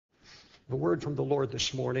A word from the Lord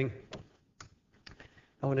this morning.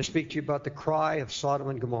 I want to speak to you about the cry of Sodom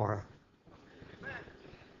and Gomorrah.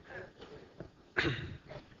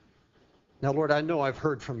 Now, Lord, I know I've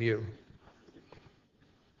heard from you.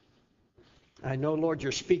 I know, Lord,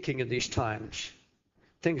 you're speaking in these times.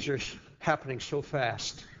 Things are happening so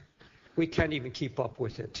fast. We can't even keep up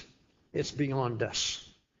with it. It's beyond us.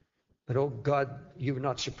 But, oh God, you're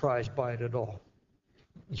not surprised by it at all.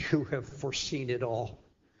 You have foreseen it all.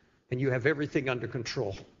 And you have everything under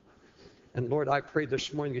control. And Lord, I pray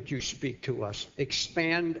this morning that you speak to us.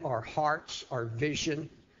 Expand our hearts, our vision.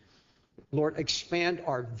 Lord, expand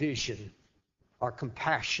our vision, our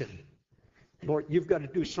compassion. Lord, you've got to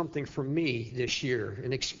do something for me this year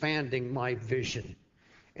in expanding my vision.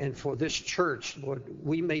 And for this church, Lord,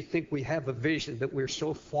 we may think we have a vision, but we're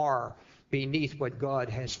so far beneath what God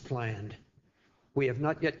has planned. We have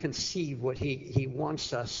not yet conceived what He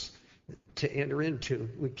wants us to enter into.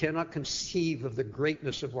 We cannot conceive of the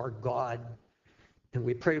greatness of our God. And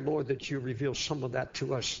we pray, Lord, that you reveal some of that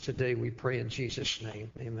to us today. We pray in Jesus'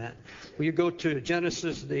 name. Amen. Will you go to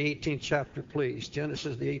Genesis, the 18th chapter, please?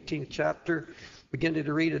 Genesis, the 18th chapter, beginning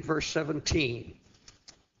to read at verse 17.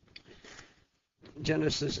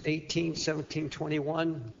 Genesis 18, 17,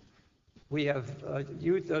 21. We have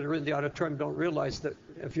youth that are in the auditorium don't realize that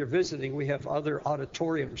if you're visiting, we have other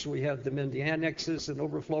auditoriums. We have them in the annexes and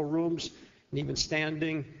overflow rooms and even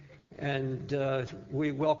standing. And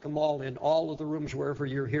we welcome all in all of the rooms wherever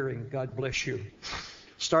you're hearing. God bless you.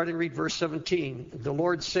 Starting read verse 17. The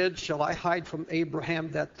Lord said, shall I hide from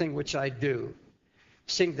Abraham that thing which I do?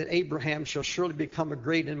 Seeing that Abraham shall surely become a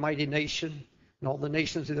great and mighty nation, and all the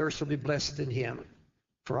nations of the earth shall be blessed in him.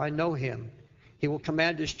 For I know him. He will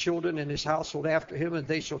command his children and his household after him, and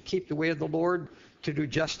they shall keep the way of the Lord to do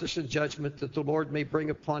justice and judgment, that the Lord may bring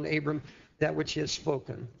upon Abram that which he has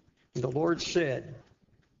spoken. And the Lord said,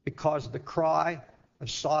 because the cry of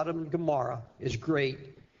Sodom and Gomorrah is great,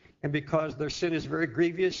 and because their sin is very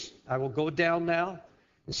grievous, I will go down now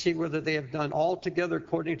and see whether they have done altogether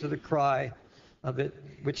according to the cry of it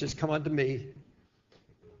which has come unto me.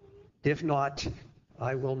 If not,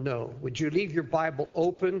 I will know. Would you leave your Bible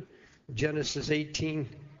open? Genesis 18,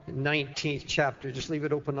 19th chapter. Just leave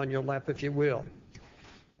it open on your lap if you will.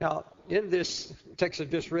 Now, in this text I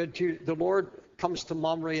just read to you, the Lord comes to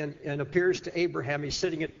Mamre and appears to Abraham. He's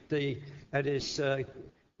sitting at the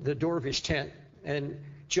door of his tent, and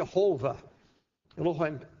Jehovah,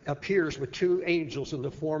 Elohim, appears with two angels in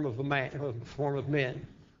the form of men.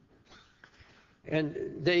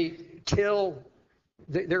 And they're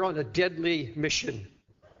on a deadly mission.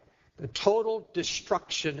 The total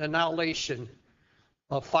destruction, annihilation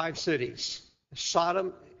of 5 cities.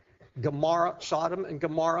 Sodom and Gomorrah.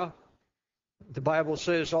 The Bible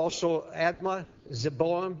says also Admah,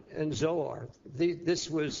 Zeboim, and Zoar. This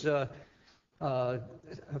was 5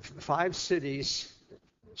 cities,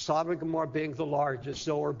 Sodom and Gomorrah being the largest,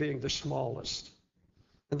 Zoar being the smallest.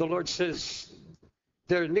 And the Lord says,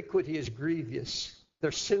 their iniquity is grievous.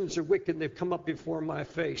 Their sins are wicked, and they've come up before my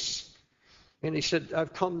face. And he said,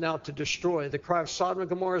 I've come now to destroy. The cry of Sodom and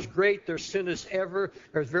Gomorrah is great. Their sin is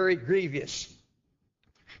very grievous.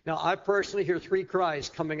 Now, I personally hear 3 cries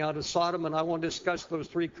coming out of Sodom, and I want to discuss those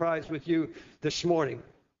 3 cries with you this morning.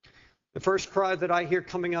 The first cry that I hear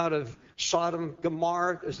coming out of Sodom and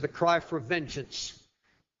Gomorrah is the cry for vengeance.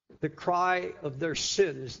 The cry of their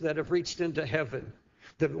sins that have reached into heaven.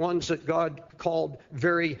 The ones that God called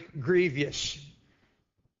very grievous.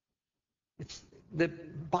 The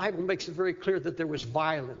Bible makes it very clear that there was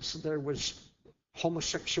violence, there was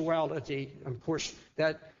homosexuality. Of course,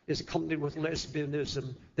 that is accompanied with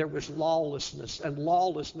lesbianism. There was lawlessness, and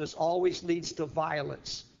lawlessness always leads to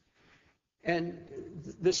violence. And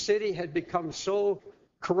the city had become so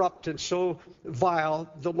corrupt and so vile,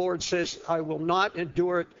 the Lord says, I will not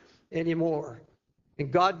endure it anymore.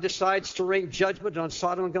 And God decides to rain judgment on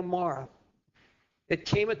Sodom and Gomorrah. It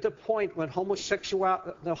came at the point when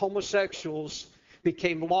the homosexuals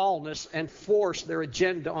became lawless and forced their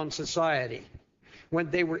agenda on society.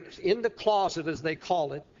 When they were in the closet, as they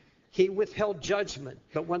call it, he withheld judgment.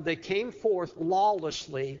 But when they came forth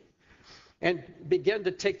lawlessly and began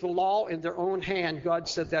to take the law in their own hand, God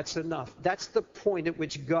said, that's enough. That's the point at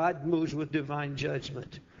which God moves with divine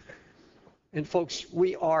judgment. And folks,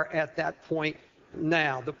 we are at that point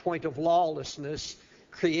now, the point of lawlessness,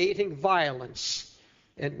 creating violence.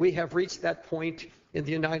 And we have reached that point in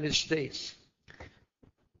the United States.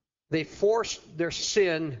 They forced their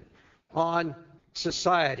sin on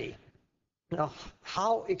society. Now,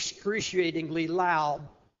 how excruciatingly loud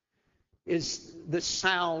is the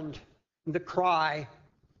sound, the cry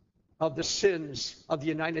of the sins of the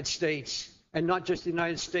United States and not just the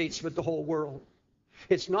United States, but the whole world.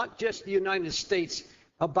 It's not just the United States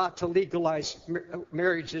about to legalize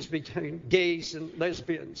marriages between gays and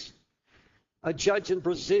lesbians. A judge in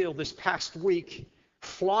Brazil this past week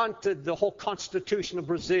flaunted the whole constitution of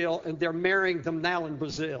Brazil, and they're marrying them now in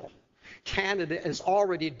Brazil. Canada is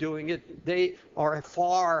already doing it. They are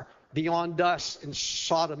far beyond us in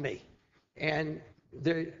sodomy. And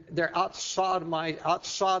they're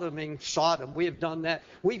out-sodoming Sodom. We have done that.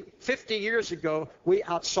 50 years ago, we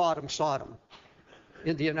out-Sodom Sodom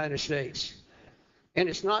in the United States. And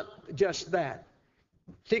it's not just that.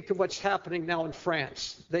 Think of what's happening now in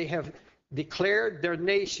France. They have declared their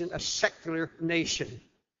nation a secular nation,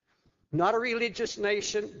 not a religious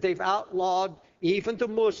nation. They've outlawed even the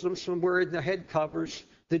Muslims from wearing their head covers,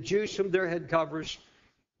 the Jews from their head covers,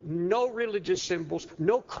 no religious symbols,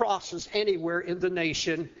 no crosses anywhere in the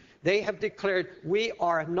nation. They have declared we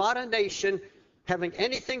are not a nation having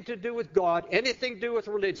anything to do with God, anything to do with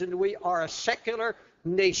religion. We are a secular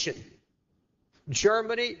nation.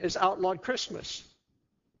 Germany has outlawed Christmas.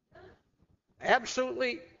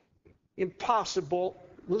 Absolutely impossible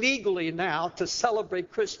legally now to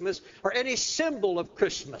celebrate Christmas or any symbol of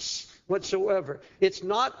Christmas whatsoever. It's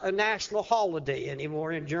not a national holiday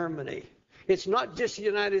anymore in Germany. It's not just the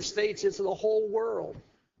United States, it's the whole world.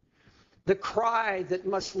 The cry that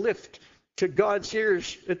must lift to God's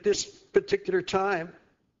ears at this particular time.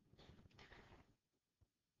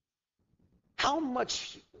 How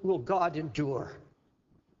much will God endure?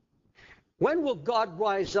 When will God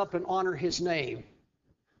rise up and honor his name?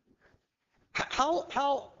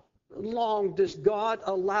 How long does God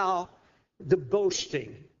allow the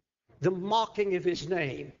boasting, the mocking of his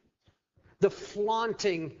name, the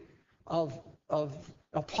flaunting of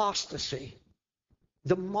apostasy,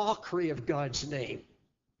 the mockery of God's name?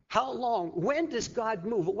 How long? When does God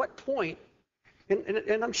move? At what point?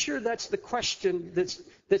 And I'm sure that's the question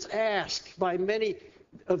that's asked by many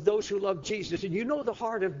of those who love Jesus. And you know the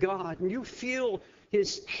heart of God, and you feel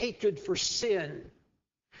his hatred for sin.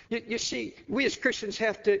 You see, we as Christians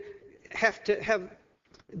have to have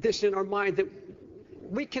this in our mind, that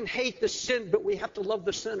we can hate the sin, but we have to love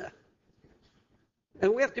the sinner.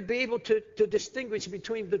 And we have to be able to distinguish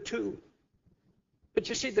between the two. But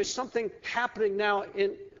you see, there's something happening now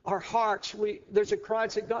in our hearts. There's a cry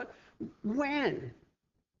that says, God, when?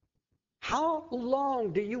 How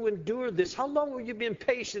long do you endure this? How long will you be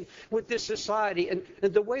impatient with this society and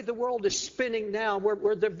the way the world is spinning now,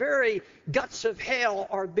 where the very guts of hell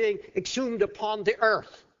are being exhumed upon the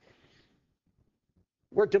earth,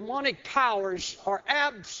 where demonic powers are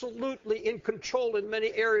absolutely in control in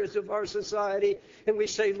many areas of our society, and we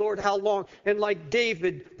say, Lord, how long? And like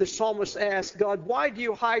David, the psalmist asked God, why do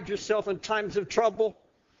you hide yourself in times of trouble?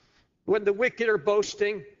 When the wicked are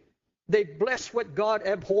boasting, they bless what God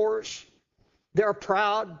abhors. They're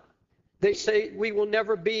proud. They say, we will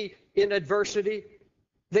never be in adversity.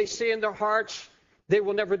 They say in their hearts, they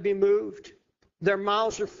will never be moved. Their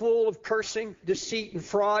mouths are full of cursing, deceit, and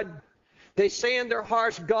fraud. They say in their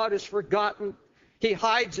hearts, God is forgotten. He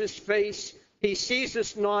hides his face. He sees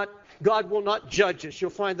us not. God will not judge us. You'll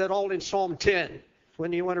find that all in Psalm 10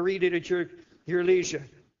 when you want to read it at your leisure.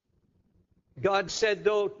 God said,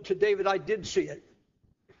 though, to David, I did see it.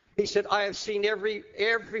 He said, I have seen every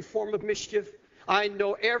form of mischief. I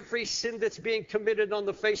know every sin that's being committed on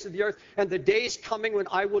the face of the earth, and the day is coming when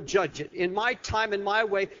I will judge it. In my time, in my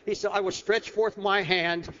way, he said, I will stretch forth my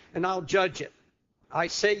hand, and I'll judge it. I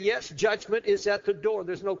say, yes, judgment is at the door.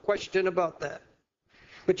 There's no question about that.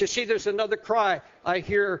 But you see, there's another cry I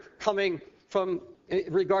hear coming from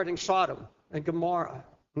regarding Sodom and Gomorrah,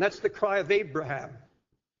 and that's the cry of Abraham.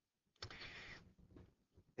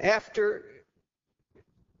 After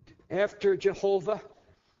Jehovah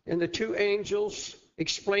and the two angels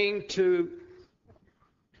explained to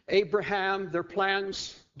Abraham their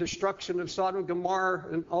plans, destruction of Sodom and Gomorrah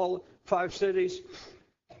and all 5 cities,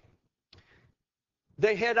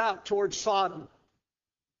 they head out towards Sodom.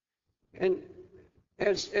 And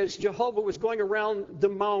as Jehovah was going around the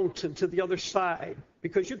mountain to the other side,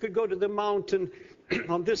 because you could go to the mountain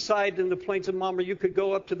on this side in the plains of Mamre, you could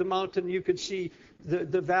go up to the mountain, you could see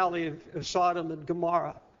the valley of Sodom and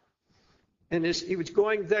Gomorrah. And as he was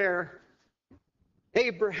going there,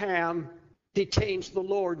 Abraham detains the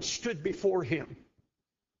Lord, stood before him.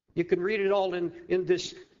 You can read it all in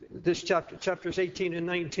this chapter, chapters 18 and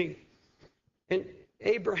 19. And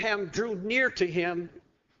Abraham drew near to him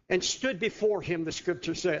and stood before him, the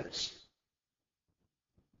scripture says.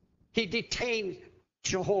 He detained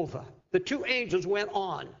Jehovah. The two angels went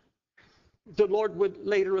on. The Lord would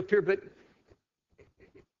later appear, but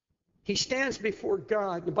he stands before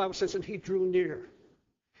God, the Bible says, and he drew near.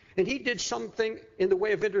 And he did something in the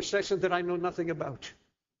way of intercession that I know nothing about.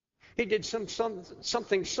 He did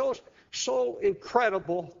something so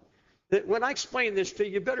incredible that when I explain this to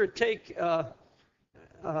you, you better take a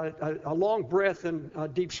long breath and a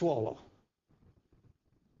deep swallow,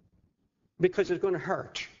 because it's going to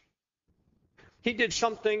hurt. He did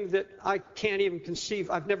something that I can't even conceive.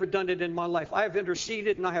 I've never done it in my life. I have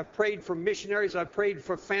interceded and I have prayed for missionaries. I've prayed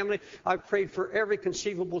for family. I've prayed for every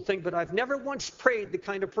conceivable thing, but I've never once prayed the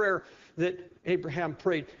kind of prayer that Abraham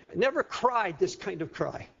prayed. I never cried this kind of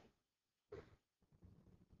cry.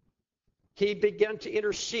 He began to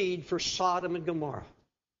intercede for Sodom and Gomorrah.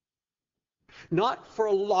 Not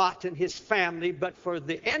for Lot and his family, but for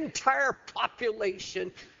the entire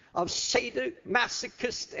population of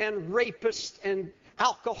sadomasochists and rapists and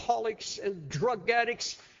alcoholics and drug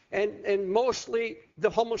addicts and mostly the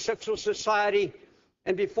homosexual society.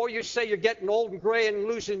 And before you say you're getting old and gray and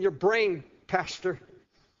losing your brain, Pastor,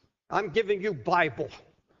 I'm giving you Bible.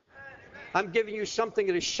 I'm giving you something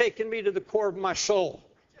that has shaken me to the core of my soul.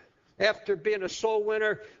 After being a soul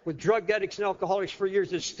winner with drug addicts and alcoholics for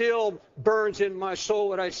years, it still burns in my soul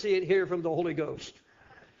when I see it here from the Holy Ghost.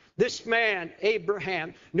 This man,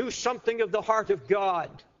 Abraham, knew something of the heart of God.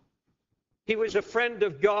 He was a friend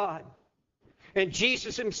of God. And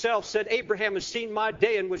Jesus himself said, Abraham has seen my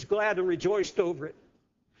day and was glad and rejoiced over it.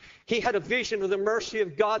 He had a vision of the mercy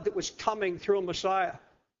of God that was coming through a Messiah.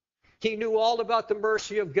 He knew all about the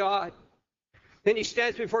mercy of God. Then he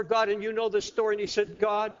stands before God, and you know the story, and he said,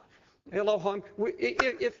 God, Elohim,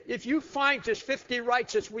 if you find just 50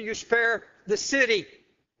 righteous, will you spare the city?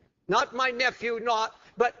 Not my nephew,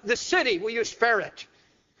 but the city, will you spare it?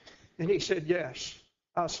 And he said, yes,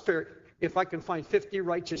 I'll spare it if I can find 50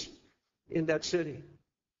 righteous in that city.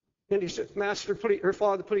 And he said, Master, please, or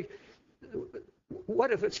Father, please,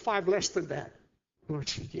 what if it's 5 less than that? The Lord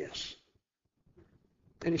said, yes.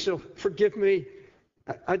 And he said, forgive me.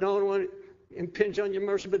 I don't want to impinge on your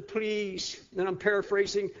mercy, but please, and I'm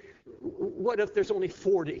paraphrasing, what if there's only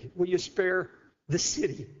 40? Will you spare the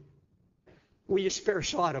city? Will you spare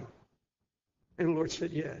Sodom? And the Lord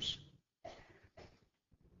said, yes.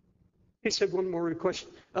 He said one more request.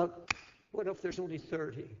 What if there's only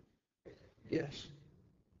 30? Yes.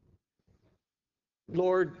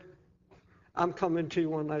 Lord, I'm coming to you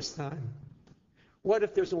one last time. What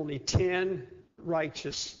if there's only 10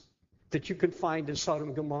 righteous that you can find in Sodom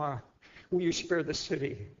and Gomorrah? Will you spare the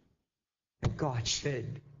city? And God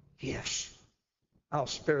said, yes, I'll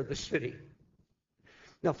spare the city.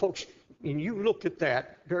 Now, folks, when you look at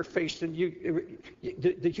that, barefaced, and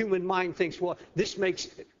the human mind thinks, well, this makes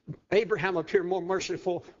Abraham appear more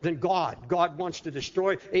merciful than God. God wants to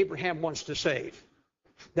destroy, Abraham wants to save.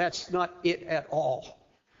 That's not it at all.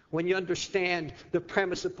 When you understand the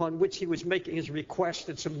premise upon which he was making his request,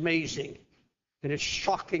 it's amazing. And it's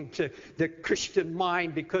shocking to the Christian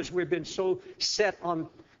mind because we've been so set on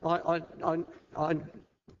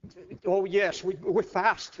oh yes, we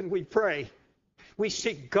fast and we pray. We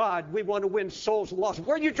seek God. We want to win souls lost.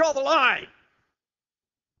 Where do you draw the line?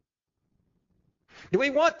 Do we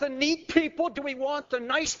want the neat people? Do we want the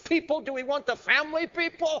nice people? Do we want the family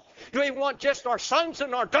people? Do we want just our sons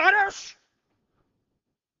and our daughters?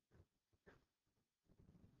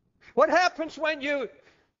 What happens when you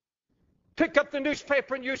pick up the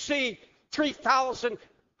newspaper and you see 3,000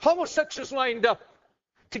 homosexuals lined up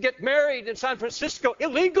to get married in San Francisco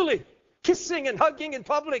illegally, kissing and hugging in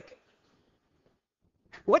public?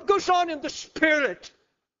 What goes on in the spirit?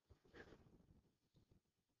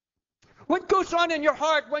 What goes on in your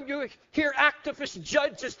heart when you hear activist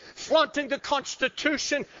judges flaunting the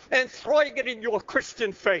Constitution and throwing it in your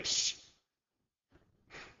Christian face?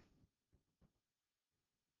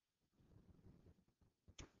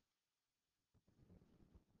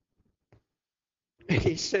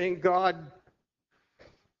 He's saying, God,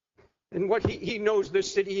 and what he knows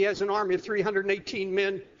this city, he has an army of 318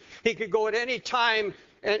 men. He could go at any time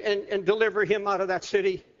and deliver him out of that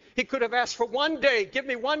city. He could have asked for one day. Give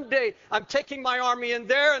me one day. I'm taking my army in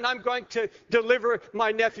there and I'm going to deliver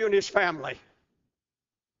my nephew and his family.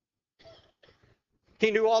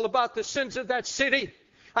 He knew all about the sins of that city.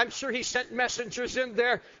 I'm sure he sent messengers in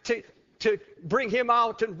there to bring him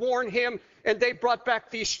out and warn him. And they brought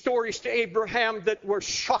back these stories to Abraham that were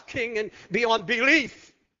shocking and beyond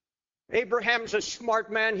belief. Abraham's a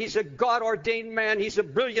smart man. He's a God-ordained man. He's a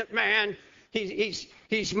brilliant man.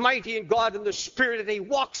 He's mighty in God and the Spirit, and he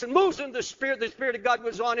walks and moves in the Spirit. The Spirit of God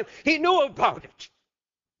was on him. He knew about it.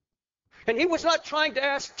 And he was not trying to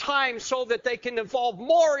ask time so that they can involve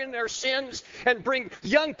more in their sins and bring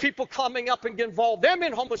young people coming up and involve them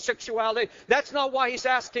in homosexuality. That's not why he's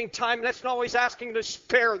asking time. That's not why he's asking to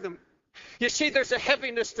spare them. You see, there's a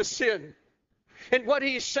heaviness to sin. And what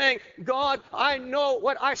he's saying, God, I know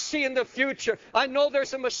what I see in the future. I know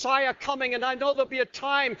there's a Messiah coming, and I know there'll be a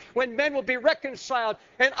time when men will be reconciled.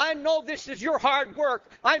 And I know this is your hard work.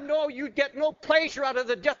 I know you get no pleasure out of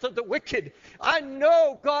the death of the wicked. I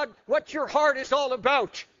know, God, what your heart is all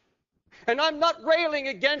about. And I'm not railing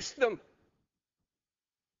against them.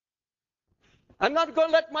 I'm not going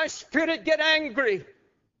to let my spirit get angry.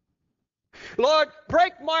 Lord,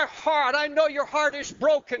 break my heart. I know your heart is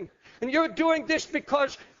broken. And you're doing this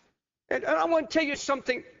because, and I want to tell you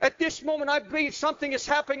something. At this moment, I believe something is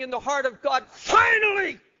happening in the heart of God.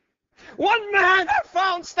 Finally, one man I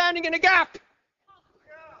found standing in a gap.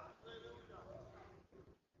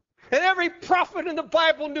 And every prophet in the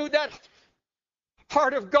Bible knew that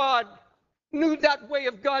heart of God, knew that way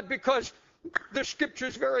of God, because the Scripture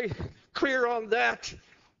is very clear on that.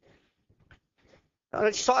 I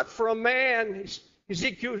sought for a man.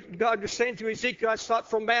 Ezekiel, God was saying to Ezekiel, I sought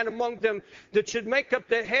for a man among them that should make up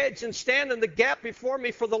the hedge and stand in the gap before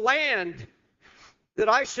me for the land, that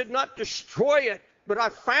I should not destroy it, but I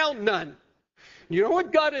found none. You know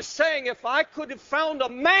what God is saying? If I could have found a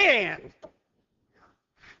man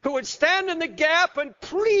who would stand in the gap and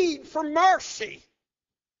plead for mercy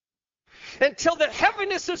until the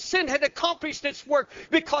heaviness of sin had accomplished its work,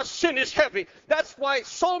 because sin is heavy. That's why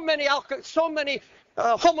so many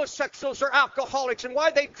homosexuals are alcoholics, and why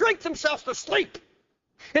they drink themselves to sleep.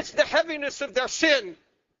 It's the heaviness of their sin.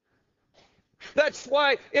 That's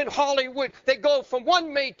why in Hollywood they go from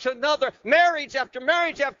one mate to another, marriage after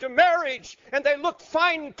marriage after marriage, and they look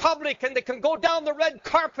fine in public, and they can go down the red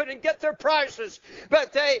carpet and get their prizes,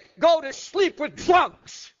 but they go to sleep with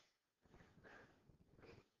drugs.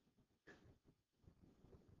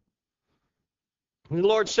 And the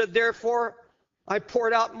Lord said, therefore, I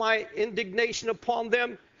poured out my indignation upon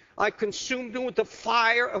them. I consumed them with the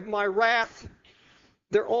fire of my wrath.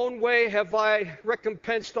 Their own way have I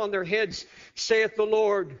recompensed on their heads, saith the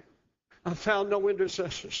Lord. I found no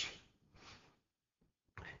intercessors.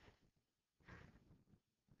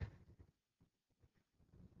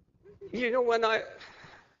 You know,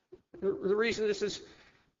 the reason this is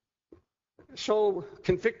so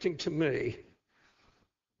convicting to me,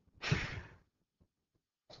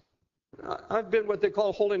 I've been what they call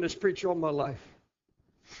a holiness preacher all my life.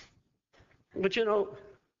 But you know,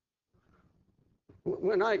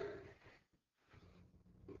 when I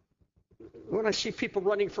see people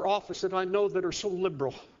running for office that I know that are so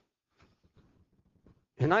liberal,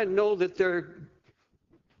 and I know that they're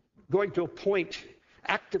going to appoint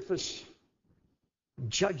activist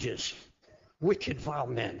judges, wicked, vile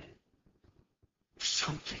men,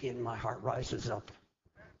 something in my heart rises up.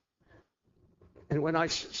 And when I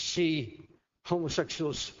see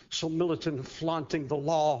homosexuals so militant and flaunting the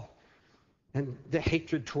law and the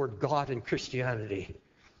hatred toward God and Christianity,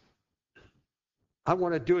 I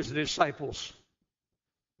want to do as the disciples.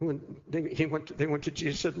 When they went to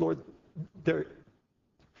Jesus and said, Lord, they're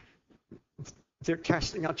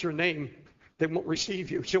casting out your name. They won't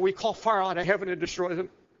receive you. Shall we call fire out of heaven and destroy them?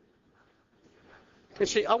 And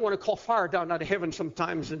see, I want to call fire down out of heaven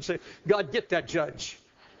sometimes and say, God, get that judge.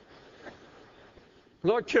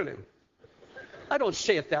 Lord, kill him. I don't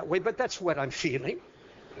say it that way, but that's what I'm feeling.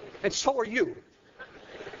 And so are you.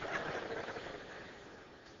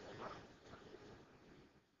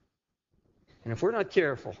 And if we're not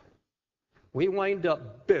careful, we wind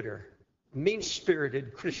up bitter,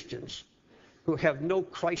 mean-spirited Christians who have no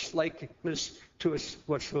Christ-likeness to us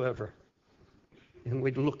whatsoever. And we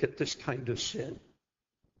look at this kind of sin.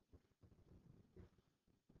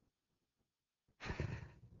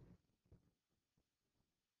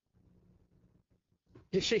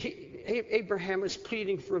 You see, Abraham is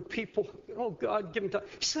pleading for a people. Oh, God, give him time.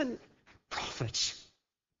 Send prophets.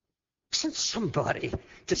 Send somebody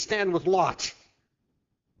to stand with Lot.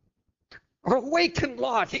 Or awaken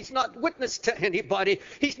Lot. He's not witness to anybody.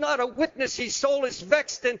 He's not a witness. His soul is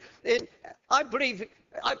vexed. And I believe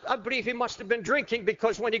he must have been drinking,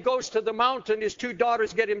 because when he goes to the mountain, his two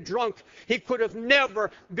daughters get him drunk. He could have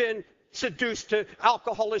never been seduced to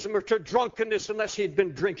alcoholism or to drunkenness unless he'd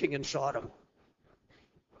been drinking in Sodom.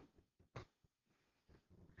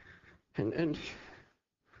 And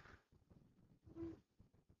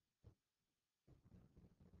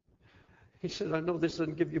he said, I know this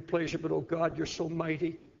doesn't give you pleasure, but oh God, you're so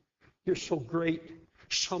mighty. You're so great.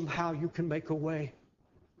 Somehow you can make a way.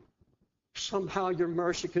 Somehow your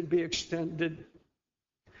mercy can be extended.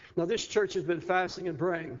 Now this church has been fasting and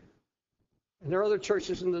praying. And there are other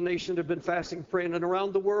churches in the nation that have been fasting and praying. And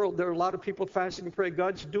around the world, there are a lot of people fasting and praying.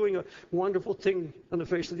 God's doing a wonderful thing on the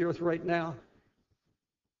face of the earth right now.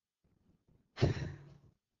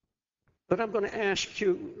 But I'm going to ask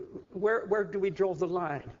you, where do we draw the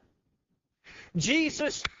line?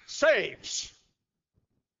 Jesus saves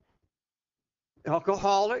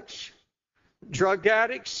alcoholics, drug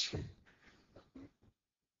addicts.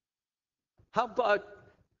 How about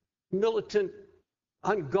militant,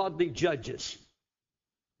 ungodly judges?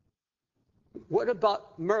 What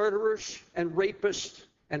about murderers and rapists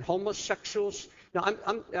and homosexuals? Now,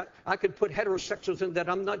 I could put heterosexuals in that.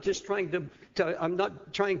 I'm not just trying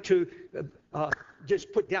to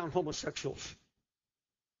just put down homosexuals.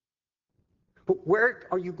 But where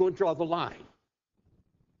are you going to draw the line?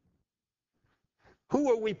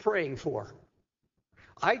 Who are we praying for?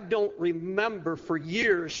 I don't remember for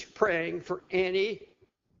years praying for any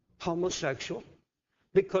homosexual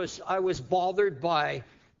because I was bothered by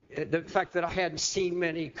the fact that I hadn't seen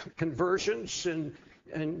many conversions, and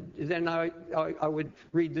then I would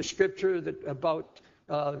read the scripture about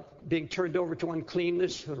being turned over to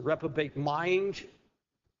uncleanness, a reprobate mind.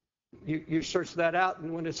 You search that out,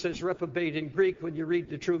 and when it says reprobate in Greek, when you read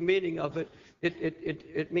the true meaning of it,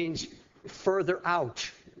 it means further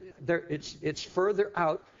out. It's further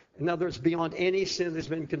out. In other words, beyond any sin that's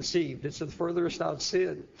been conceived. It's the furthest out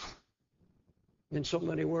sin, in so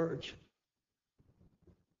many words.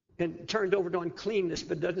 And turned over to uncleanness,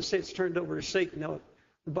 but it doesn't say it's turned over to Satan. No,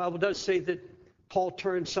 the Bible does say that Paul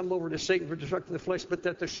turned some over to Satan for destruction of the flesh, but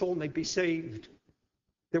that their soul may be saved.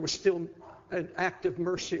 There was still an act of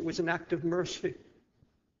mercy. It was an act of mercy.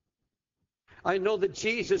 I know that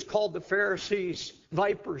Jesus called the Pharisees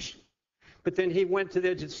vipers, but then he went to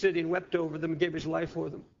the edge of the city and wept over them and gave his life for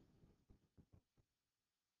them.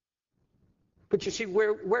 But you see,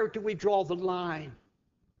 where do we draw the line?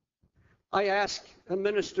 I asked a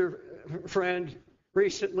minister friend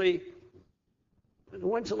recently,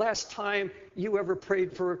 when's the last time you ever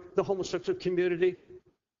prayed for the homosexual community?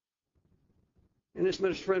 And this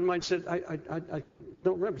minister friend of mine said, I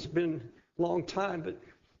don't remember. It's been a long time.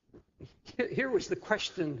 But here was the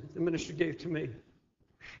question the minister gave to me.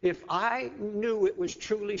 If I knew it was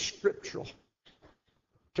truly scriptural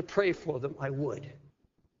to pray for them, I would.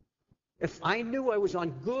 If I knew I was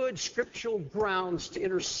on good scriptural grounds to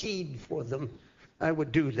intercede for them, I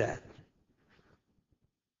would do that.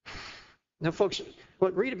 Now, folks,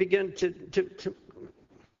 what really began to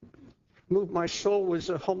move my soul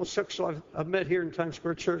was a homosexual I've met here in Times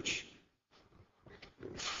Square Church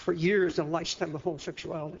for years, a lifetime of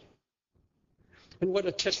homosexuality. And what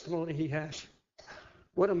a testimony he has.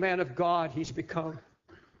 What a man of God he's become.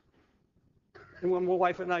 And when my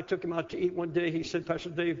wife and I took him out to eat one day, he said, Pastor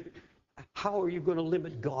Dave, how are you going to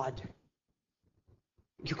limit God?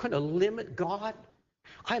 You're going to limit God?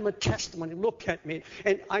 I'm a testimony. Look at me.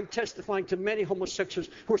 And I'm testifying to many homosexuals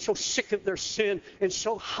who are so sick of their sin and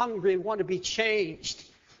so hungry and want to be changed.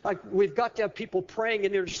 Like, we've got to have people praying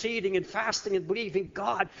and interceding and fasting and believing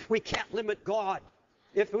God. We can't limit God.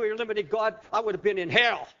 If we were limiting God, I would have been in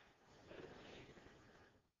hell.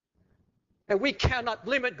 And we cannot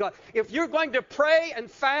limit God. If you're going to pray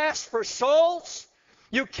and fast for souls,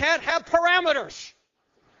 you can't have parameters.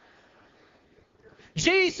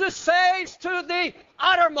 Jesus saves to the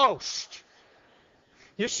uttermost.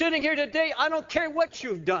 You're sitting here today, I don't care what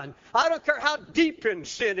you've done. I don't care how deep in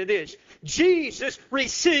sin it is. Jesus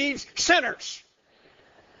receives sinners.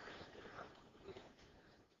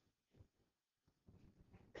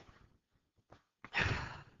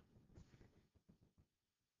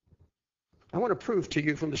 I want to prove to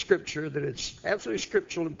you from the scripture that it's absolutely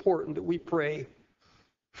scriptural important that we pray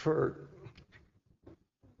for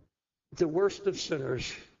the worst of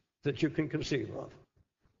sinners that you can conceive of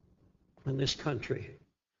in this country.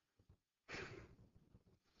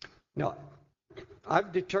 Now,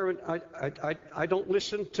 I've determined I don't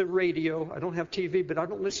listen to radio. I don't have TV, but I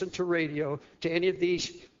don't listen to radio to any of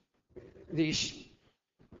these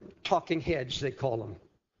talking heads, they call them.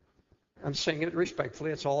 I'm saying it respectfully.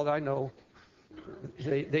 That's all that I know.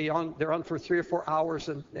 They're on for 3 or 4 hours,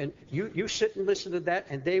 and you sit and listen to that,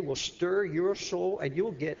 and they will stir your soul, and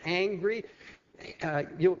you'll get angry.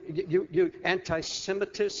 You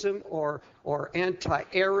anti-Semitism or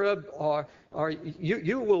anti-Arab, or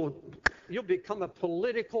you'll become a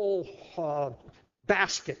political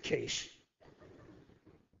basket case.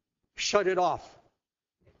 Shut it off.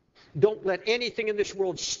 Don't let anything in this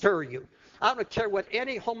world stir you. I don't care what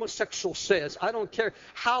any homosexual says. I don't care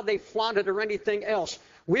how they flaunt it or anything else.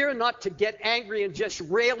 We're not to get angry and just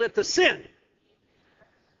rail at the sin.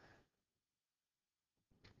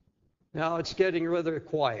 Now it's getting rather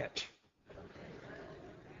quiet.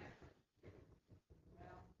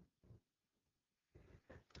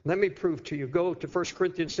 Let me prove to you. Go to 1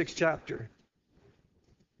 Corinthians 6th chapter.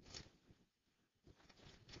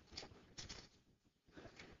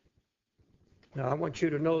 Now, I want you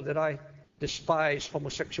to know that I despise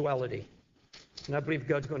homosexuality, and I believe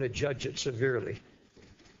God's going to judge it severely.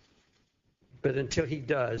 But until he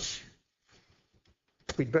does,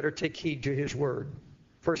 we'd better take heed to his word.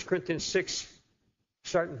 1 Corinthians 6,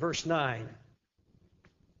 starting verse 9.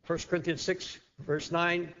 1 Corinthians 6, verse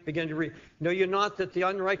 9, begin to read. Know you not that the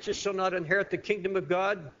unrighteous shall not inherit the kingdom of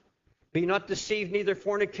God? Be not deceived, neither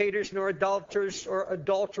fornicators, nor adulterers,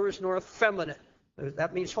 nor effeminate.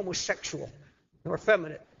 That means homosexual. Nor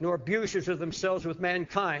effeminate, nor abusers of themselves with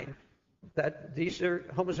mankind. That these are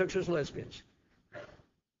homosexuals, lesbians.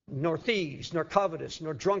 Nor thieves, nor covetous,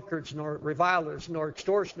 nor drunkards, nor revilers, nor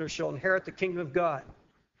extortioners shall inherit the kingdom of God.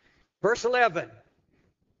 Verse 11.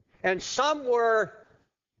 And such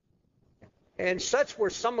were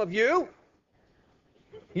some of you.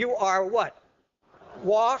 You are what?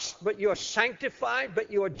 Washed, but you are sanctified,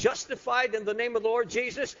 but you are justified in the name of the Lord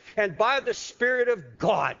Jesus and by the Spirit of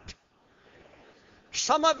God.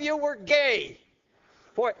 Some of you were gay.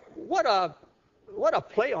 Boy, what a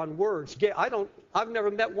play on words. Gay. I've never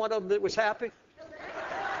met one of them that was happy.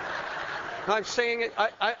 I'm saying it.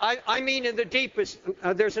 I mean in the deepest.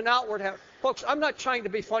 There's an outward habit. Folks, I'm not trying to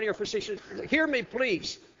be funny or facetious. Hear me,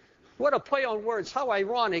 please. What a play on words. How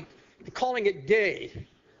ironic, calling it gay.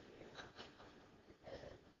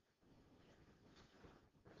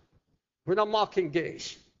 We're not mocking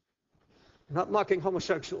gays. We're not mocking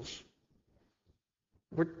homosexuals.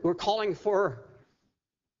 We're calling for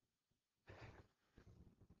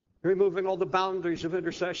removing all the boundaries of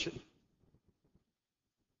intercession.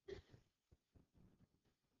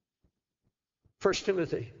 First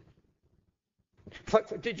Timothy.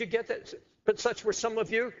 Did you get that? But such were some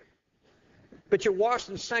of you. But you're washed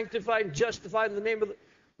and sanctified and justified in the name of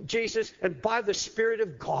Jesus and by the Spirit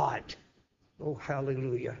of God. Oh,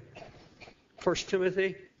 hallelujah. First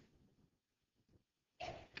Timothy,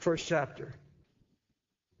 first chapter.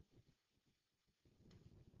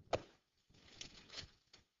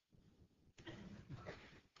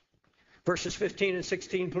 Verses 15 and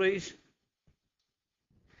 16, please.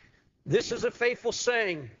 This is a faithful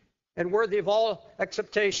saying and worthy of all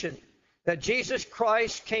acceptation, that Jesus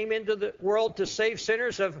Christ came into the world to save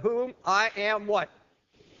sinners, of whom I am what?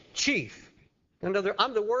 Chief. Another,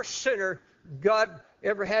 I'm the worst sinner God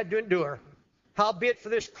ever had to endure. Howbeit for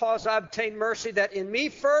this cause I obtained mercy, that in me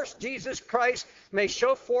first Jesus Christ may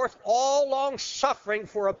show forth all long suffering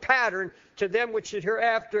for a pattern to them which should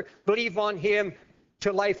hereafter believe on him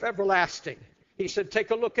to life everlasting. He said,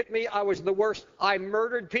 take a look at me. I was the worst. I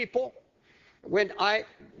murdered people. When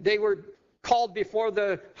they were called before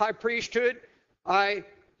the high priesthood, I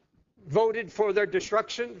voted for their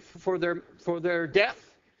destruction, for their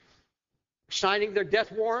death, signing their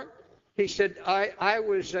death warrant. He said, I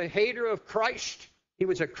was a hater of Christ. He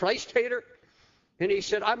was a Christ hater. And he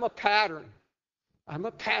said, I'm a pattern. I'm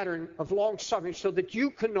a pattern of long suffering so that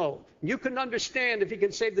you can know, you can understand. If he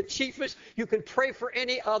can save the chiefest, you can pray for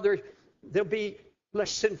any other. They'll be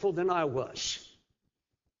less sinful than I was.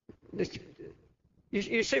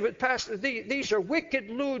 You say, but Pastor, these are wicked,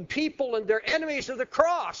 lewd people and they're enemies of the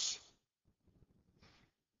cross.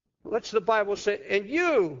 What's the Bible say? And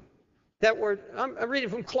you that were, I'm reading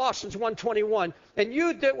from Colossians 1:21, and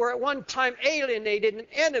you that were at one time alienated and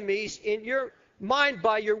enemies in your mind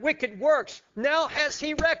by your wicked works, now has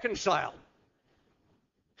he reconciled.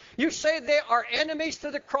 You say they are enemies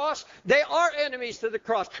to the cross? They are enemies to the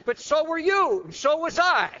cross. But so were you, and so was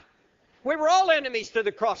I. We were all enemies to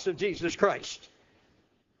the cross of Jesus Christ.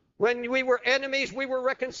 When we were enemies, we were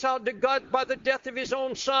reconciled to God by the death of his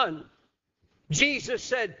own Son. Jesus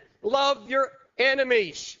said, love your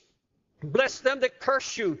enemies. Bless them that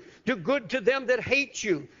curse you. Do good to them that hate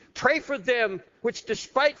you. Pray for them which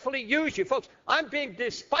despitefully use you. Folks, I'm being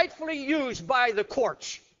despitefully used by the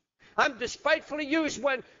courts. I'm despitefully used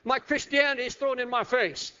when my Christianity is thrown in my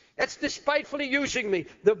face. That's despitefully using me.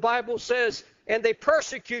 The Bible says, and they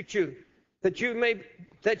persecute you, that ye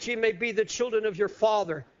may be the children of your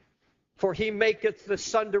Father. For he maketh the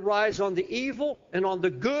sun to rise on the evil and on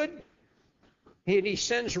the good, and he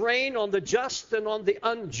sends rain on the just and on the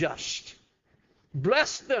unjust.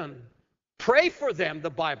 Bless them. Pray for them, the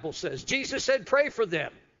Bible says. Jesus said, pray for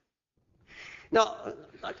them. Now,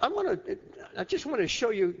 I just want to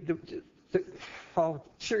show you how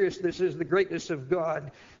serious this is, the greatness of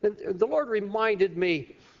God. And the Lord reminded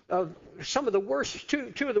me of some of the worst,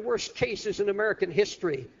 two of the worst cases in American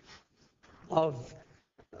history of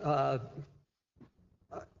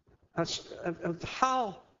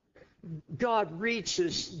how God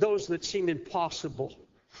reaches those that seem impossible.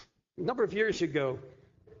 A number of years ago,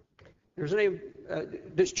 there's a name,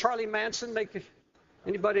 does Charlie Manson make,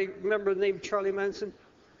 anybody remember the name Charlie Manson?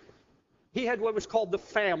 he had what was called the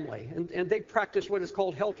family, and they practiced what is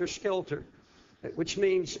called helter-skelter, which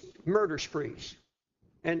means murder sprees.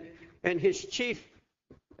 And his chief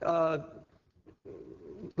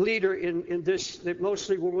leader in this, they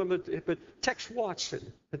mostly were women, but Tex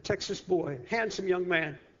Watson, a Texas boy, handsome young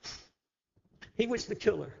man, he was the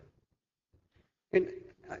killer. And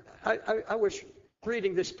I was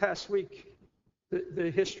reading this past week the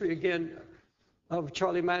history again of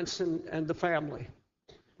Charlie Manson and the family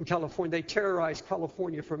in California. They terrorized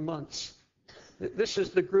California for months. This is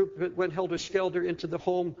the group that went helter-skelter into the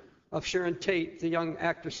home of Sharon Tate, the young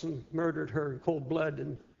actress, and murdered her in cold blood.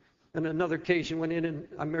 And on another occasion went in and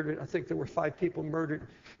I think there were 5 people murdered.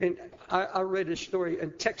 And I read his story,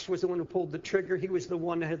 and Tex was the one who pulled the trigger. He was the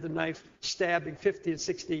one that had the knife, stabbing 50 and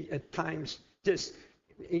 60 at times.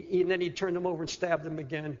 And then he turned them over and stabbed them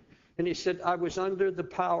again. And he said, I was under the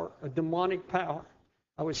power, a demonic power.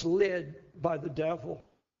 I was led by the devil.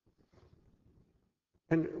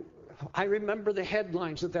 And I remember the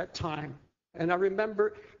headlines at that time. And I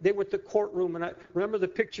remember they were at the courtroom, and I remember the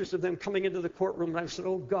pictures of them coming into the courtroom. And I said,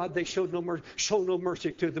 oh, God, they showed no mercy. Show no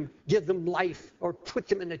mercy to them. Give them life or put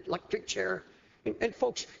them in an electric chair. And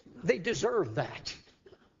folks, they deserve that.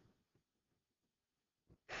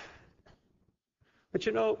 But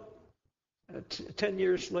 10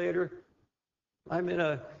 years later,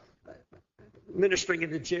 I'm ministering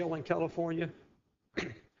in a jail in California.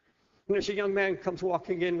 And there's a young man comes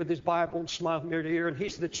walking in with his Bible and smiles from ear to ear, and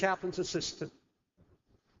he's the chaplain's assistant.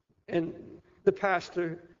 And the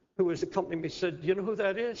pastor who was accompanying me said, you know who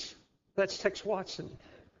that is? That's Tex Watson.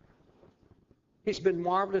 He's been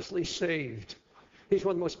marvelously saved. He's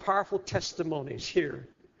one of the most powerful testimonies here.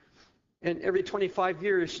 And every 25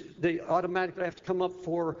 years, they automatically have to come up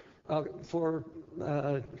for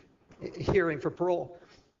hearing for parole.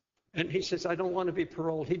 And he says, I don't want to be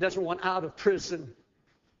paroled. He doesn't want out of prison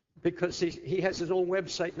because he has his own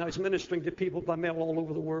website now. He's ministering to people by mail all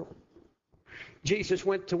over the world. Jesus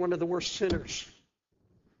went to one of the worst sinners.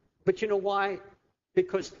 But you know why?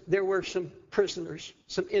 Because there were some prisoners,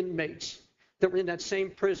 some inmates that were in that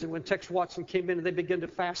same prison when Tex Watson came in, and they began to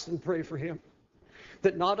fast and pray for him.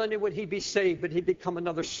 That not only would he be saved, but he'd become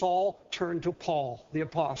another Saul turned to Paul, the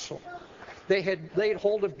apostle. They had laid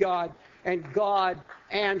hold of God, and God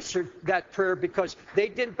answered that prayer because they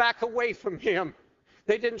didn't back away from him.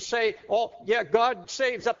 They didn't say, oh, yeah, God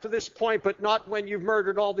saves up to this point, but not when you've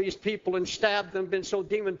murdered all these people and stabbed them, been so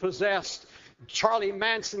demon-possessed. Charlie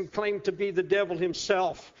Manson claimed to be the devil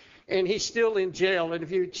himself, and he's still in jail. And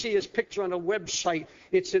if you see his picture on a website,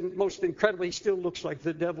 it's most incredible. He still looks like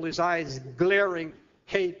the devil, his eyes glaring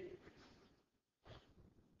hate.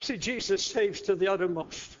 See, Jesus saves to the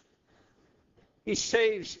uttermost. He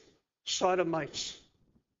saves sodomites.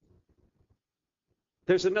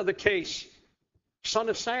 There's another case, son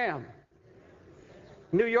of Sam.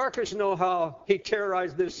 New Yorkers know how he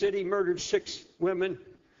terrorized this city, murdered 6 women.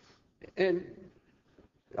 And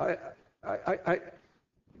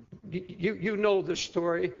you know the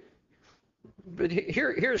story. But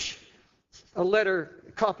here's a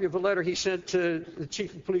copy of a letter he sent to the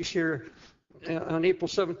chief of police here on April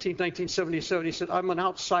 17, 1977. He said, I'm an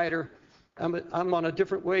outsider. I'm on a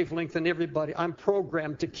different wavelength than everybody. I'm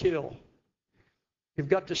programmed to kill. You've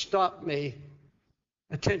got to stop me.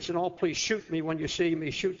 Attention all, please shoot me when you see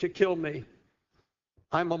me. Shoot to kill me.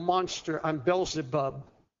 I'm a monster. I'm Beelzebub.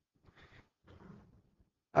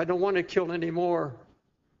 I don't want to kill anymore,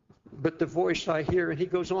 but the voice I hear. And he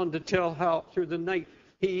goes on to tell how through the night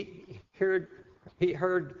he heard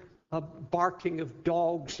a barking of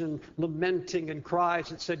dogs and lamenting and cries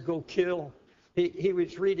that said, go kill. He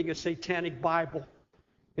was reading a satanic Bible.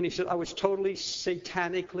 And he said, I was totally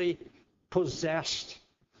satanically possessed.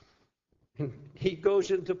 And he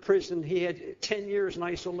goes into prison. He had 10 years in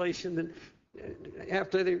isolation. And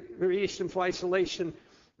after they released him from isolation,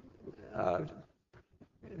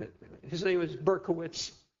 his name was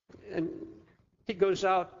Berkowitz. And he goes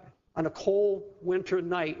out on a cold winter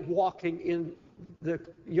night, walking in the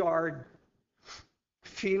yard,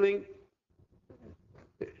 feeling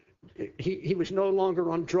he was no longer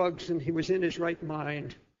on drugs and he was in his right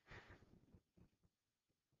mind.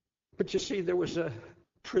 But you see, there was a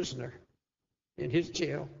prisoner in his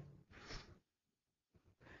jail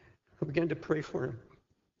who began to pray for him,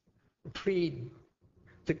 plead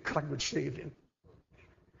that God would save him.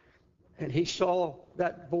 And he saw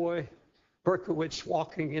that boy, Berkowitz,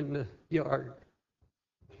 walking in the yard.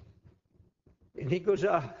 And he goes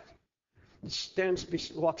out and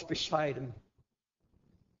walks beside him.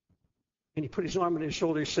 And he put his arm on his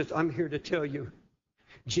shoulder. He said, I'm here to tell you,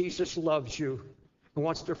 Jesus loves you and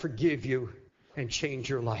wants to forgive you and change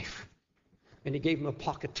your life. And he gave him a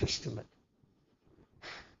pocket testament.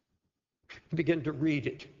 He began to read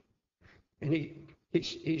it. And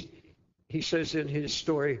he says in his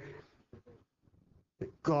story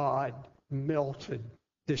that God melted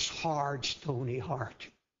this hard, stony heart.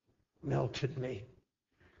 Melted me.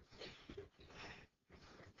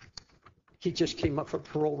 He just came up for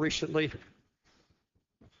parole recently.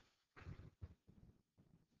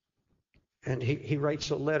 And he writes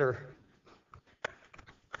a letter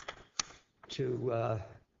to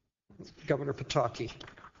Governor Pataki.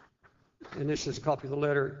 And this is a copy of the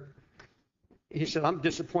letter. He said, I'm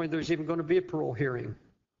disappointed there's even going to be a parole hearing.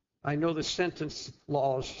 I know the sentencing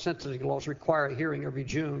laws require a hearing every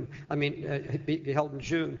June. Be held in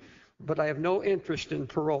June. But I have no interest in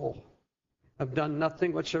parole. I've done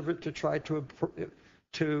nothing whatsoever to try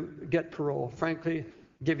to get parole. Frankly,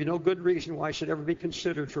 give you no good reason why I should ever be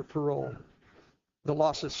considered for parole. The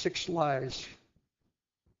loss of 6 lives.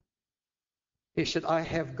 He said, I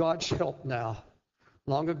have God's help now.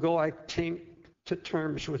 Long ago, I came to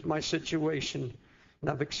terms with my situation, and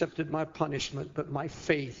I've accepted my punishment, but my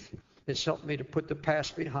faith has helped me to put the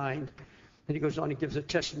past behind. And he goes on, he gives a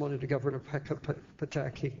testimony to Governor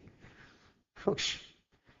Pataki. Folks,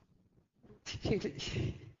 he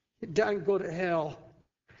didn't go to hell,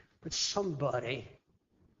 but somebody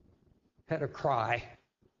had a cry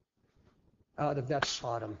out of that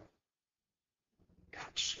Sodom. God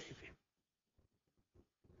save him.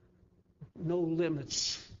 No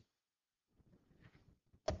limits.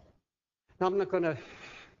 Now, I'm not going to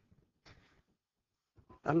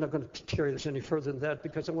carry this any further than that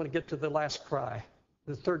because I want to get to the last cry.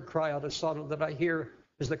 The third cry out of Sodom that I hear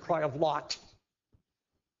is the cry of Lot,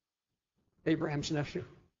 Abraham's nephew.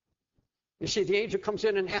 You see, the angel comes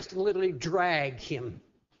in and has to literally drag him,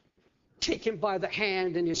 take him by the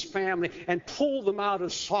hand and his family, and pull them out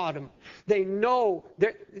of Sodom. They know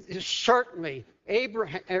that certainly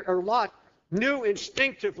Abraham or Lot knew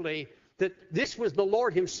instinctively that this was the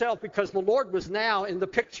Lord himself because the Lord was now in the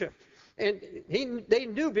picture. And they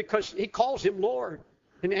knew because he calls him Lord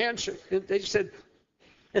in answer. And they said,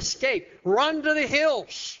 escape, run to the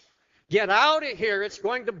hills, get out of here, it's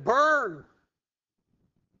going to burn.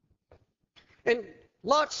 And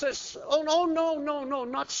Lot says, oh, no,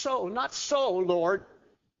 not so, Lord.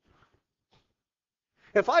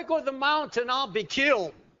 If I go to the mountain, I'll be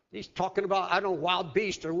killed. He's talking about, I don't know, wild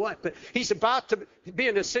beast or what, but he's about to be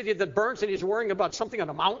in a city that burns and he's worrying about something on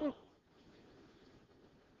a mountain.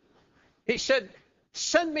 He said,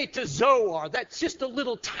 send me to Zoar. That's just a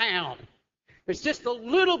little town. There's just a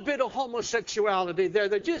little bit of homosexuality there.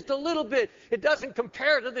 There's just a little bit. It doesn't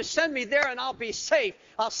compare to this. Send me there and I'll be safe.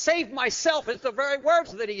 I'll save myself. It's the very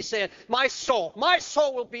words that he said. My soul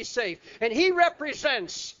will be safe. And he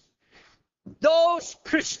represents those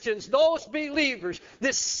Christians, those believers,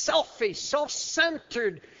 this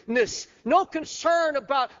self-centeredness, no concern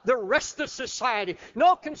about the rest of society,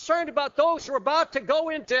 no concern about those who are about to go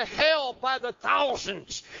into hell by the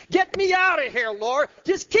thousands. Get me out of here, Lord.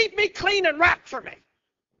 Just keep me clean and rapture me.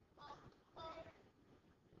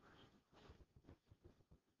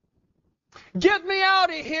 Get me out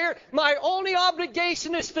of here. My only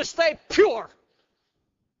obligation is to stay pure.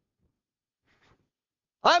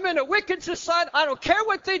 I'm in a wicked society. I don't care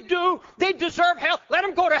what they do. They deserve hell. Let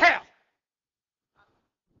them go to hell.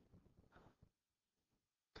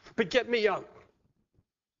 But get me out.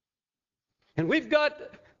 And we've got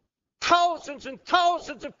thousands and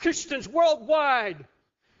thousands of Christians worldwide.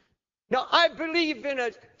 Now, I believe in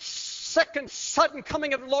a second sudden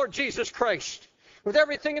coming of the Lord Jesus Christ. With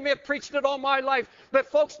everything in me, I've preached it all my life.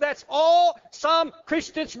 But folks, that's all some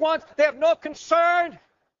Christians want. They have no concern.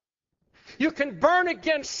 You can burn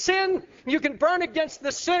against sin. You can burn against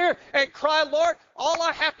the sinner and cry, Lord, all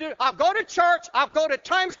I have to do, I'll go to church. I'll go to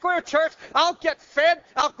Times Square Church. I'll get fed.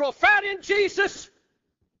 I'll grow fat in Jesus.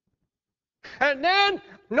 And then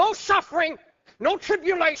no suffering, no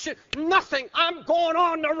tribulation, nothing. I'm going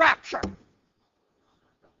on the rapture.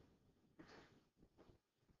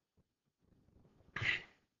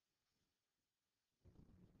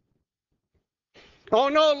 Oh,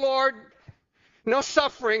 no, Lord, no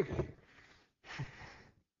suffering.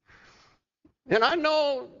 And I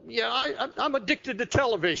know, I'm addicted to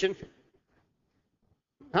television.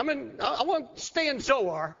 I want to stay in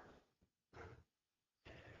Zoar.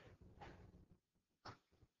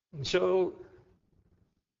 And so,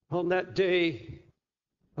 on that day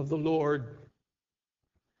of the Lord,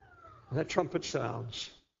 that trumpet sounds,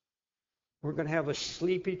 we're going to have a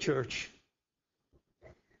sleepy church.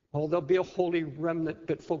 Oh, there'll be a holy remnant,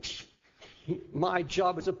 but folks, my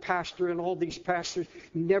job as a pastor and all these pastors,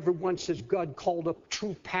 never once has God called a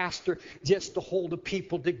true pastor just to hold the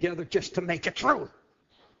people together, just to make it true.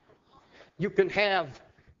 You can have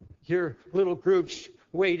Your little groups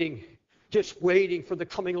waiting, just waiting for the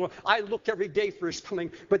coming Lord. I look every day for his coming,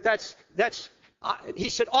 but he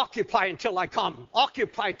said, occupy until I come.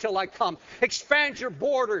 Occupy until I come. Expand your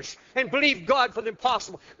borders and believe God for the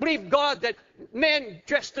impossible. Believe God that men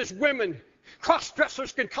dressed as women,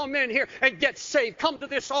 cross-dressers, can come in here and get saved. Come to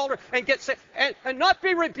this altar and get saved. And not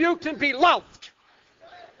be rebuked and be loved.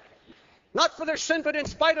 Not for their sin, but in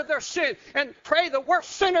spite of their sin. And pray the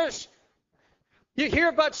worst sinners. You hear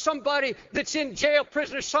about somebody that's in jail,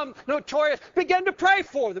 prisoner, some notorious. Begin to pray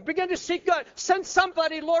for them. Begin to seek God. Send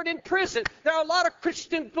somebody, Lord, in prison. There are a lot of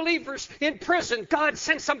Christian believers in prison. God,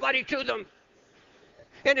 send somebody to them.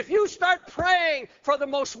 And if you start praying for the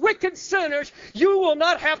most wicked sinners, you will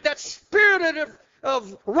not have that spirit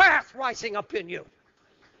of wrath rising up in you.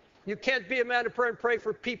 You can't be a man of prayer and pray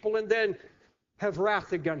for people and then have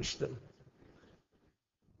wrath against them.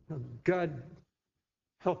 God,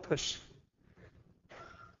 help us.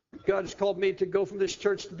 God has called me to go from this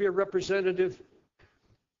church to be a representative.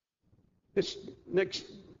 This next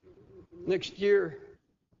year,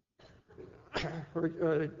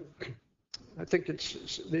 or I think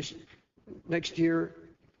it's this next year,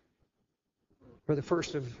 or the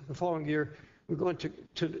first of the following year, we're going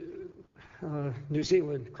to New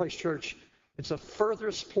Zealand, Christchurch. It's the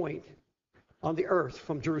furthest point on the earth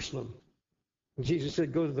from Jerusalem. And Jesus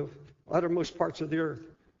said, go to the uttermost parts of the earth.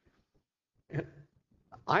 And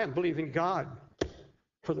I am believing God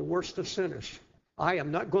for the worst of sinners. I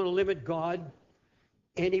am not going to limit God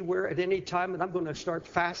anywhere at any time, and I'm going to start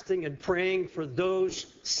fasting and praying for those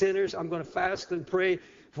sinners. I'm going to fast and pray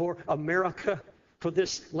for America, for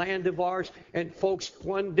this land of ours. And folks,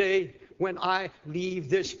 one day when I leave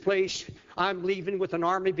this place, I'm leaving with an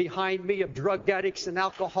army behind me of drug addicts and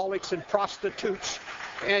alcoholics and prostitutes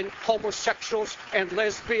and homosexuals and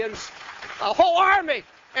lesbians, a whole army.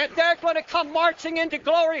 And they're going to come marching into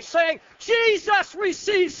glory saying, Jesus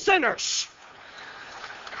receives sinners.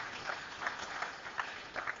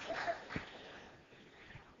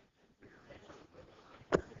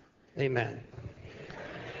 Amen.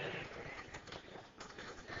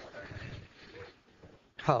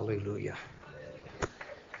 Hallelujah.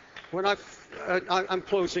 When I'm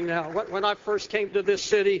closing now. When I first came to this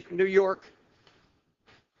city, New York,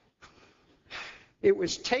 it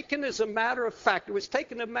was taken as a matter of fact. It was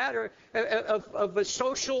taken a matter of a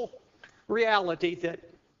social reality that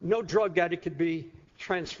no drug addict could be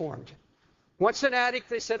transformed. Once an addict,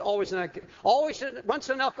 they said, always an addict. Once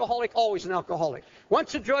an alcoholic, always an alcoholic.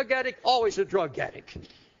 Once a drug addict, always a drug addict.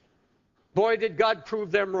 Boy, did God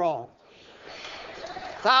prove them wrong.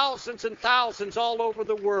 Thousands and thousands all over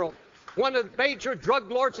the world. One of the major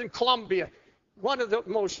drug lords in Colombia, one of the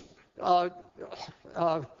most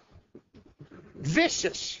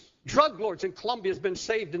vicious drug lords in Colombia, has been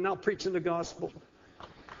saved and now preaching the gospel.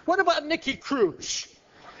 What about Nicky Cruz?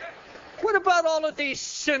 What about all of these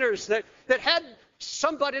sinners that had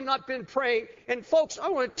somebody not been praying? And folks, I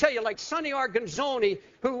want to tell you, like Sonny Arganzoni,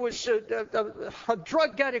 who was a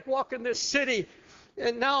drug addict walking this city,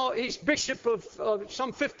 and now he's bishop of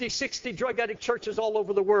some 50, 60 drug addict churches all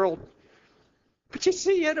over the world. But you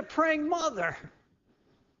see, he had a praying mother.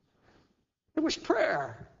 It was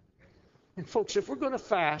prayer. And folks, if we're going to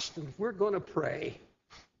fast and if we're going to pray,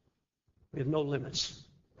 we have no limits,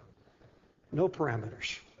 no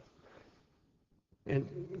parameters. And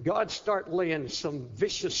God start laying some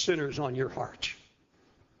vicious sinners on your heart.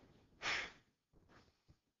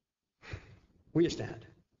 Will you stand?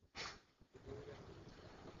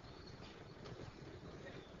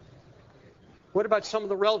 What about some of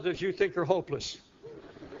the relatives you think are hopeless?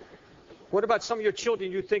 What about some of your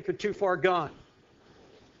children you think are too far gone?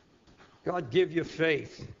 God give you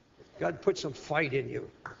faith. God put some fight in you.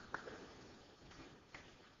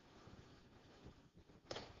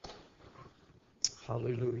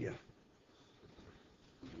 Hallelujah.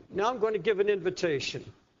 Now I'm going to give an invitation.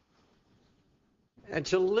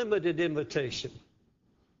 It's a limited invitation.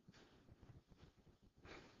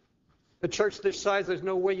 A church this size, there's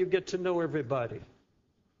no way you get to know everybody.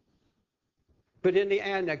 But in the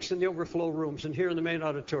annex, in the overflow rooms, and here in the main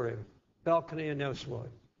auditorium, balcony and elsewhere,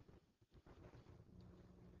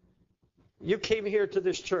 you came here to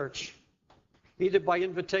this church either by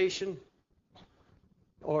invitation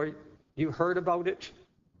or you heard about it,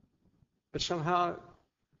 but somehow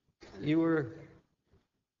you were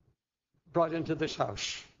brought into this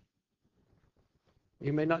house.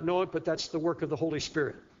 You may not know it, but that's the work of the Holy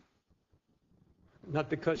Spirit. Not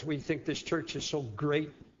because we think this church is so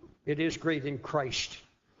great. It is great in Christ,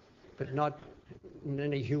 but not in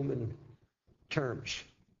any human terms.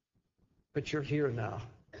 But you're here now.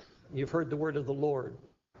 You've heard the word of the Lord.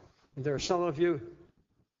 And there are some of you,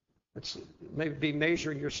 It's maybe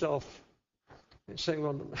measuring yourself and saying,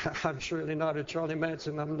 well, I'm surely not a Charlie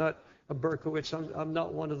Manson. I'm not a Berkowitz. I'm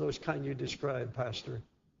not one of those kind you described, Pastor.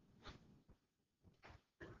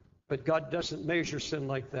 But God doesn't measure sin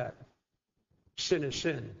like that. Sin is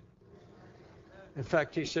sin. In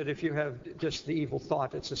fact, he said if you have just the evil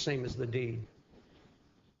thought, it's the same as the deed.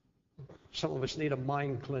 Some of us need a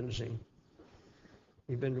mind cleansing.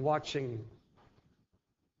 You've been watching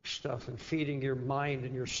stuff and feeding your mind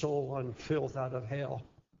and your soul on filth out of hell.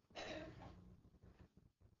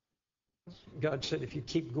 God said if you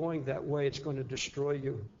keep going that way, it's going to destroy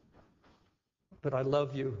you. But I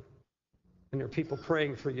love you. And there are people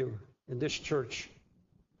praying for you in this church,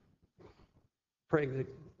 praying that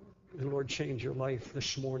the Lord change your life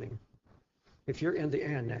this morning. If you're in the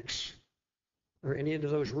annex or any of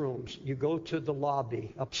those rooms, you go to the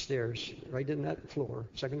lobby upstairs, right in that floor,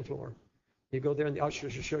 second floor. You go there and the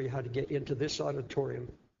ushers will show you how to get into this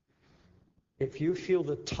auditorium. If you feel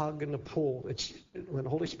the tug and the pull, it's when the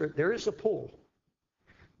Holy Spirit, there is a pull.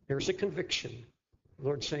 There's a conviction. The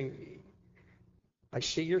Lord's saying, I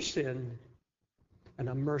see your sin and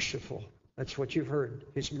I'm merciful. That's what you've heard,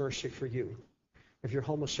 His mercy for you. If you're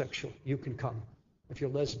homosexual, you can come. If you're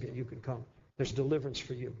lesbian, you can come. There's deliverance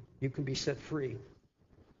for you. You can be set free.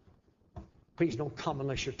 Please don't come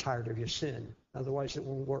unless you're tired of your sin. Otherwise, it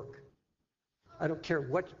won't work. I don't care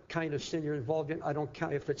what kind of sin you're involved in. I don't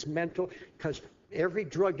care if it's mental, because every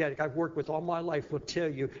drug addict I've worked with all my life will tell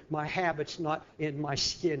you my habit's not in my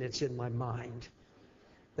skin, it's in my mind.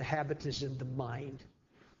 The habit is in the mind.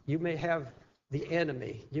 You may have the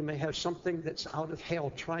enemy. You may have something that's out of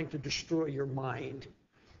hell trying to destroy your mind.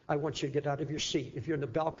 I want you to get out of your seat. If you're in the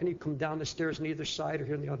balcony, come down the stairs on either side, or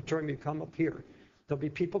here in the auditorium, you come up here. There'll be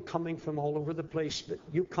people coming from all over the place, but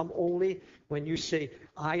you come only when you say,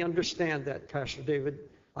 I understand that, Pastor David.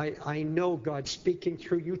 I know God's speaking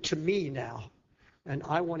through you to me now, and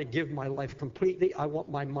I want to give my life completely. I want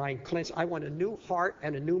my mind cleansed. I want a new heart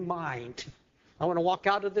and a new mind. I want to walk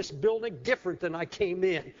out of this building different than I came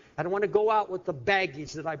in. I don't want to go out with the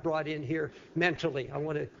baggage that I brought in here mentally. I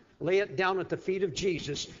want to lay it down at the feet of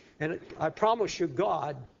Jesus. And I promise you,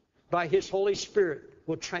 God, by His Holy Spirit,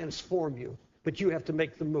 will transform you. But you have to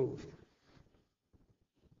make the move.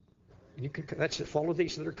 That's it. Follow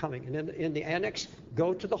these that are coming. And in the annex,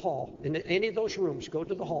 go to the hall. In any of those rooms, go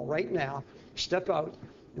to the hall right now. Step out,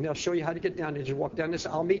 and they'll show you how to get down. As you walk down this,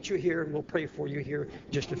 I'll meet you here, and we'll pray for you here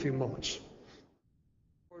in just a few moments.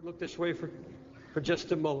 Lord, look this way for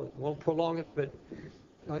just a moment. Won't prolong it, but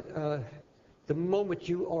the moment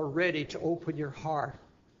you are ready to open your heart,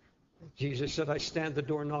 Jesus said, I stand at the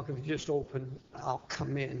door and knock. If you just open, I'll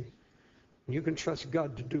come in. And you can trust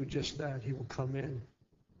God to do just that. He will come in.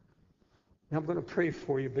 Now I'm going to pray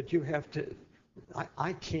for you, but you have to,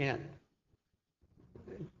 I can't,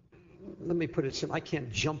 let me put it simply, I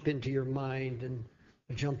can't jump into your mind and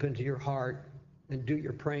jump into your heart and do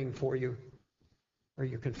your praying for you or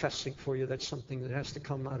your confessing for you. That's something that has to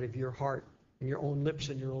come out of your heart and your own lips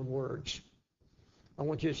and your own words. I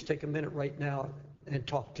want you to take a minute right now and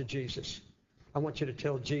talk to Jesus. I want you to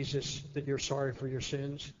tell Jesus that you're sorry for your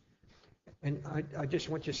sins. And I just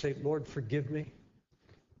want you to say, Lord, forgive me.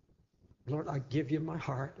 Lord, I give you my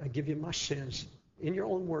heart. I give you my sins. In your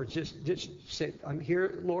own words, just say, I'm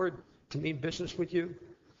here, Lord, to mean business with you.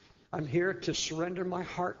 I'm here to surrender my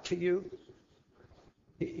heart to you.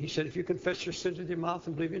 He said, if you confess your sins with your mouth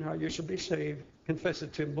and believe in your heart, you shall be saved. Confess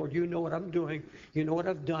it to Him. Lord, you know what I'm doing. You know what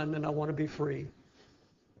I've done, and I want to be free.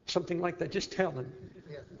 Something like that. Just tell Him.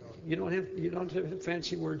 You don't have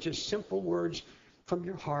fancy words, just simple words from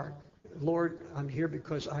your heart. Lord, I'm here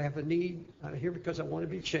because I have a need. I'm here because I want to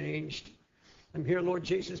be changed. I'm here, Lord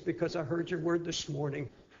Jesus, because I heard your word this morning.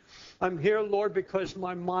 I'm here, Lord, because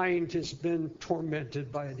my mind has been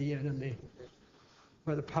tormented by the enemy,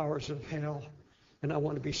 by the powers of hell, and I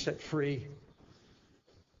want to be set free.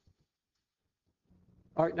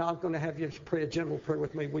 All right, now I'm going to have you pray a general prayer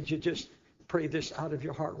with me. Would you just pray this out of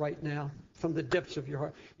your heart right now, from the depths of your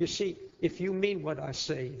heart? You see, if you mean what I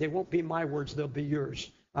say, they won't be my words, they'll be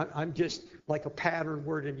yours. I'm just like a pattern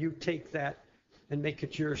word, and you take that and make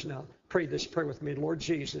it yours now. Pray this prayer with me. Lord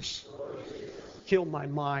Jesus, heal my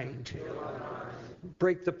mind.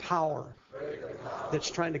 Break the power that's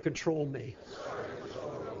trying to control me.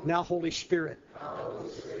 Now, Holy Spirit,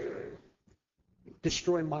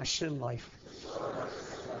 destroy my sin life.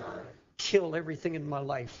 Kill everything in my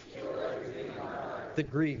life that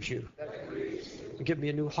grieves you. Give me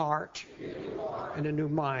a new heart and a new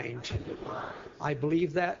mind. I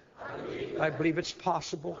believe that. I believe it's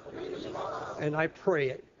possible. And I pray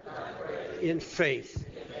it in faith.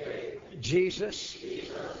 Jesus,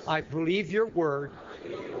 I believe your word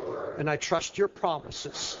and I trust your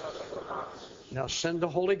promises. Now send the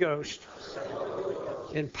Holy Ghost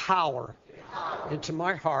in power into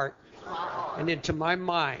my heart and into my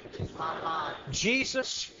mind.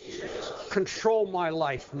 Jesus, control my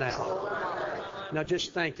life now. Now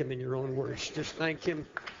just thank him in your own words. Just thank him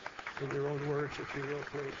in your own words, if you will,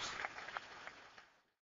 please.